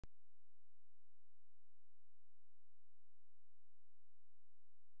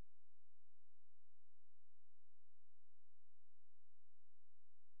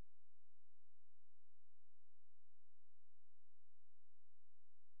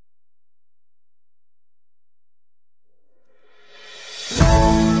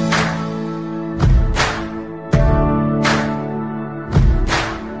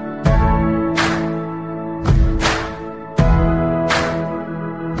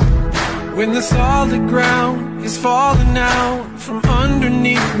when the solid ground is falling out from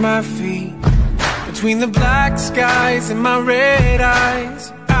underneath my feet. Between the black skies and my red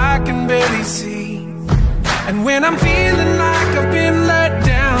eyes, I can barely see. And when I'm feeling like I've been let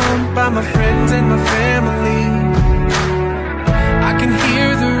down by my friends and my family, I can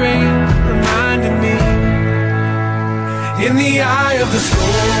hear the rain reminding me. In the eye of the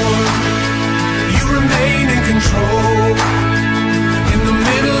storm, you remain in control. In the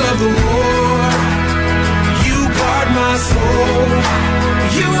middle of the war, you guard my soul.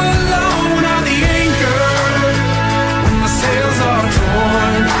 You alone are the anchor when my sails are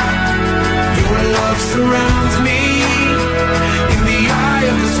torn. Your love surrounds me in the eye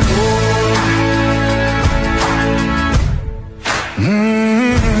of the storm.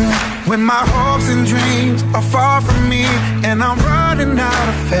 When my hopes and dreams are far from me and I'm running out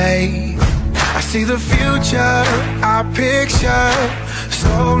of faith, I see the future I picture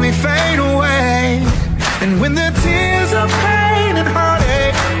slowly fade away. And when the tears of pain and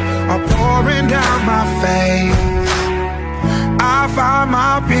heartache are pouring down my face, I find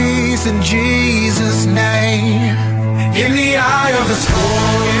my peace in Jesus' name. In the eye of the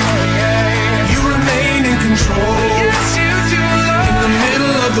storm, you remain in control. Yes, you do, Lord. In the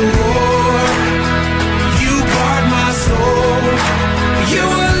middle of the war, you guard my soul. You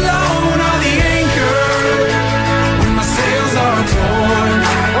alone are the anchor when my sails are torn.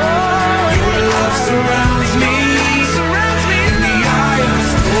 Your love surrounds me in the eye of the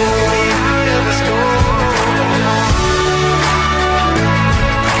storm.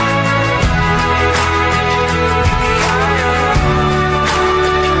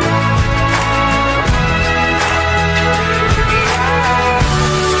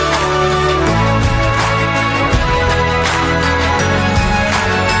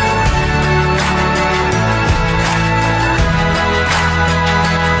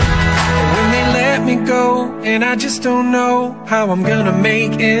 And I just don't know how I'm gonna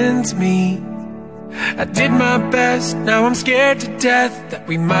make ends meet. I did my best, now I'm scared to death that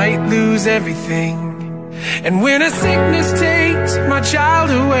we might lose everything. And when a sickness takes my child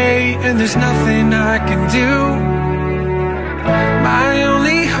away and there's nothing I can do, my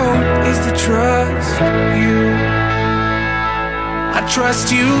only hope is to trust you. I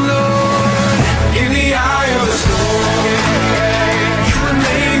trust you, Lord. In the eye of the storm, you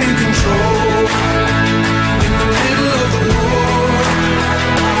remain in control.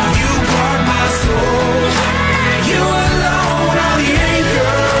 You alone are the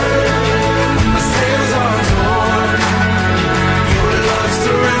anchor when my sails are torn. Your love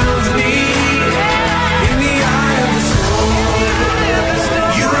surrounds me in the eye of the storm.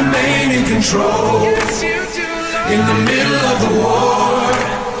 You remain in control. In the middle of the war,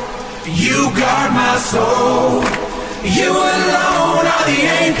 you guard my soul. You alone are the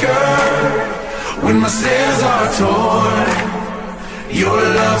anchor when my sails are torn. Your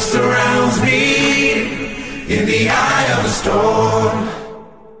love surrounds me in the eye of the storm.